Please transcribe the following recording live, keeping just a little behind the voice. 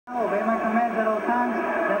They might command at all times.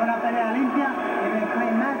 They're una pelea limpia in a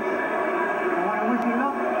clean match. I want to wish you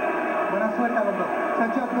luck. Buena suerte a los dos. Chao,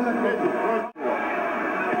 chao, good luck.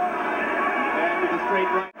 And with a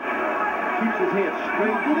straight right. Keeps his head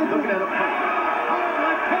straight, looking at a punch. Oh,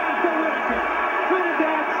 left hand for Whitaker.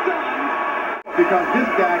 Trinidad stunned. Because this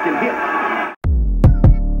guy can hit.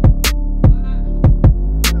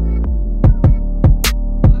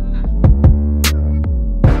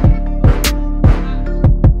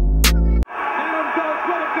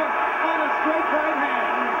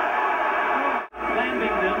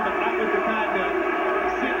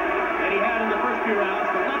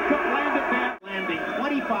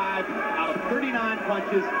 Out of 39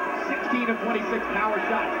 punches, 16 of 26 power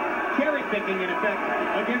shots, cherry picking in effect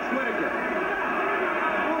against Whitaker.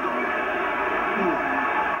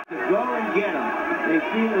 To go and get him, they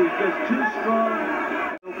feel he's just too strong,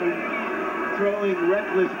 throwing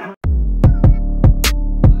reckless punches.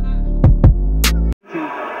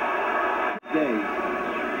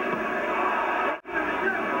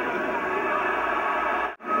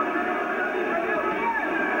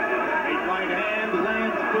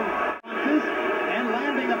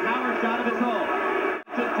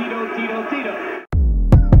 Tito.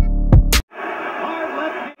 Hard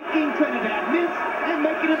left making Trinidad miss and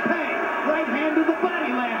making him pay. Right hand to the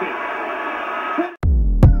body landed.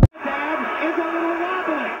 Trinidad is a little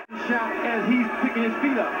wobbly. Shot as he's picking his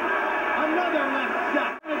feet up. Another left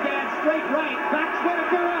shot. Trinidad straight right. Backs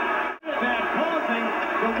Whitaker up. Trinidad pausing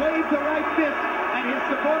to wave the right fist at his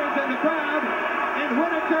supporters in the crowd. And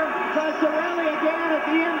Whitaker tries to rally again at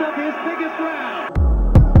the end of his biggest round.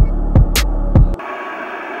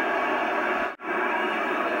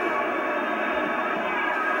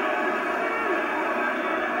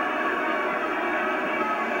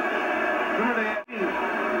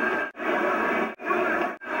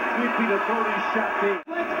 To throw these shots in.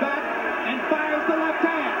 Flicks back and fires the left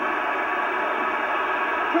hand.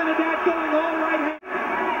 Trinidad going all right hand.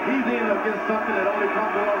 He's in against something that only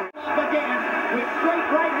comes along. Up again with straight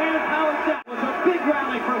right hand power shot. Was a big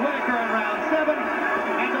rally for Whitaker in round 7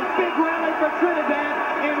 and a big rally for Trinidad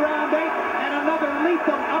in round 8 and another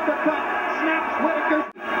lethal uppercut snaps Whitaker.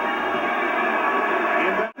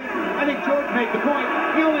 I think George made the point.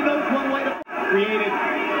 He only knows one way to created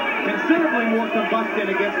considerably more combustion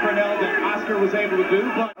against Pernell than Oscar was able to do,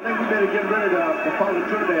 but I think we better get rid of the follow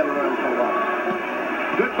Trinidad around for a while.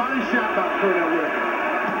 Good body shot by Pernell Whitaker.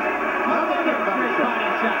 Another great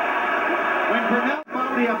body shot. When Pernell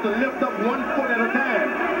finally have to lift up 1 foot at a time.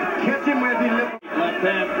 Catch him as he lifts. Left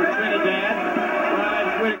hand for Trinidad.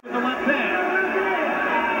 Drives Whitaker with the left hand.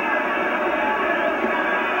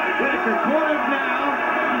 Whitaker cornered now.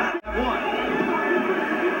 One.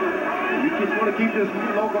 You just want to keep this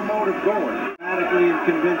locomotive going. Dramatically and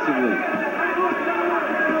convincingly.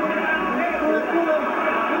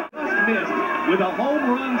 Just missed with a home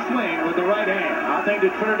run swing with the right hand. I think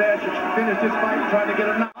that Trinidad should finish this fight trying to get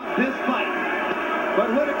a knock. This fight.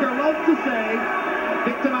 But Whitaker loves to say,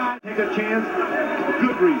 victimize, take a chance, for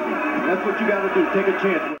good reason. That's what you got to do, take a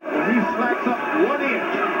chance. When he slacks up 1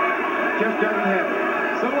 inch, just doesn't happen.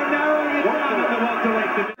 So we're narrowing it down in the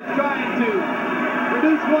welterweight division. Trying to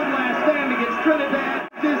produce one last stand against Trinidad.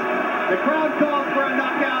 The crowd